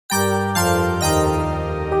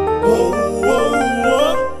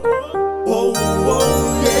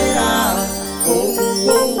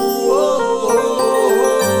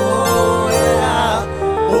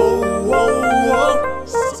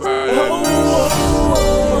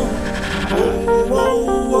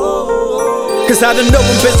Cause I don't know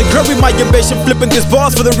I'm busy growing my ambition, flipping these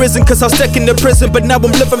bars for the risen. Cause I was stuck in the prison, but now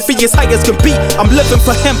I'm living for as high as can be. I'm living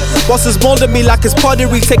for him, boss is molding me like his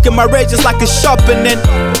pottery, taking my rages like it's sharpening.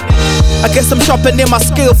 I guess I'm sharpening my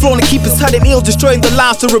skill, flowing to keep it tight and ill, destroying the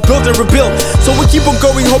lines to rebuild and rebuild. So we keep on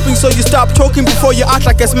going, hoping so you stop talking before you act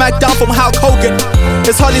like a smackdown from Hulk Hogan.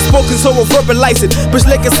 It's hardly spoken, so we'll verbalize it. Push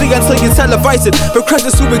legacy until you televise it. For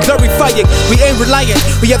Christ is who we glorifying. We ain't reliant,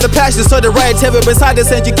 we have the passion, so the riot terror beside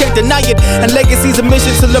us and you can't deny it. And legacy's a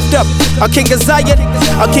mission to lift up our King of Zion.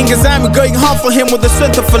 Our King of Zion, we're going hard for him with the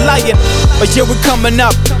strength of a lion. But yeah, we're coming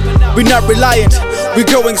up, we're not reliant, we're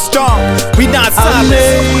going strong, we not silent. I'm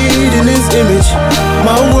made in his image,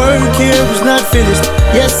 my work here is not finished.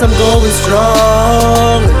 Yes, I'm going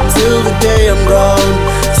strong until the day I'm gone.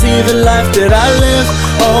 See the life that I live,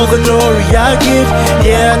 all the glory I give.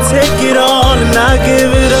 Yeah, I take it all and I give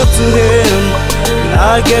it up to him.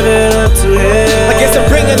 I give it up to him. I guess I'm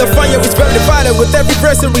bringing the fire, it's very vital. With every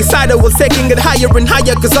verse and recital, we're taking it higher and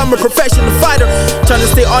higher. Cause I'm a professional fighter, trying to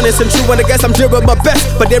stay honest and true, and I guess I'm doing my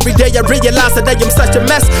best. But every day I realize that I am such a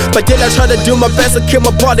mess. But then I try to do my best to kill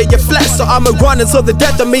my body and flesh. So I'ma run until the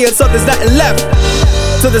death of me, until there's nothing left.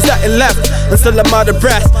 Till there's nothing left, until I'm out of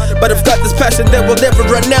breath. But I've got this passion that will never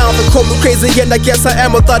run out. They call me crazy and I guess I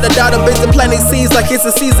am. Without a doubt, I'm busy planting seeds like it's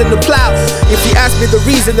a season to plow. If you ask me the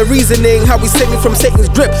reasoning, how we save me from Satan's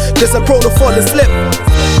grip, cause I'm prone to fall and slip.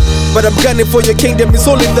 But I'm gunning for your kingdom, it's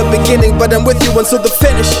only the beginning. But I'm with you until the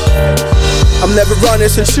finish. I'm never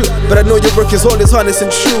honest and true, but I know your work is always honest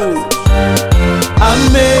and true. I'm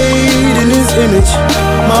made in his image,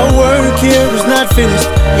 my work here is not finished.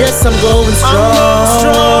 Yes, I'm going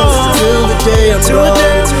strong till the day I'm gone.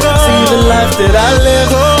 See the life that I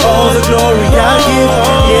live, all the glory I give.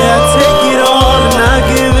 Yeah, I take it all and I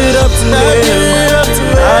give it up to him.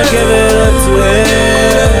 I give it up to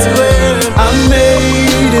him. I'm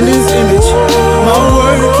made in his image, my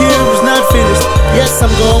work here is not finished. Yes,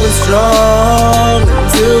 I'm going strong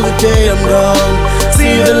till the day I'm gone.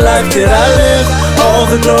 See the life that I live, all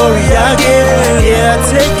the glory I give. Yeah, I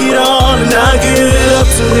take it all and I give it up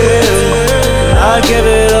to him. I give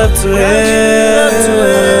it up to him.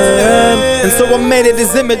 And so I made it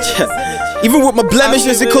his image. Even with my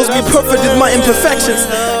blemishes, it calls me perfect with my imperfections.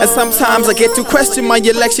 And sometimes I get to question my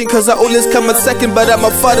election, cause I always come in second. But I'm a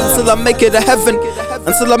fight until I make it to heaven.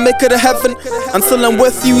 Until I make it to heaven. Until I'm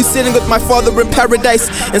with you, sitting with my Father in paradise.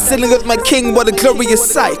 And sitting with my King, what a glorious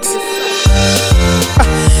sight.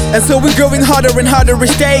 And so we're going harder and harder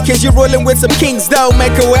each day, cause you're rolling with some kings, though,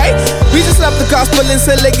 make a way. We just love the gospel and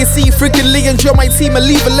say legacy. Frequently enjoy my team and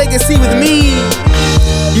leave a legacy with me.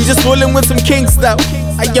 You just rolling with some kings, though.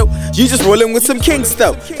 Yo, you just rolling with some kings,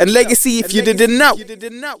 though. And legacy if you didn't know.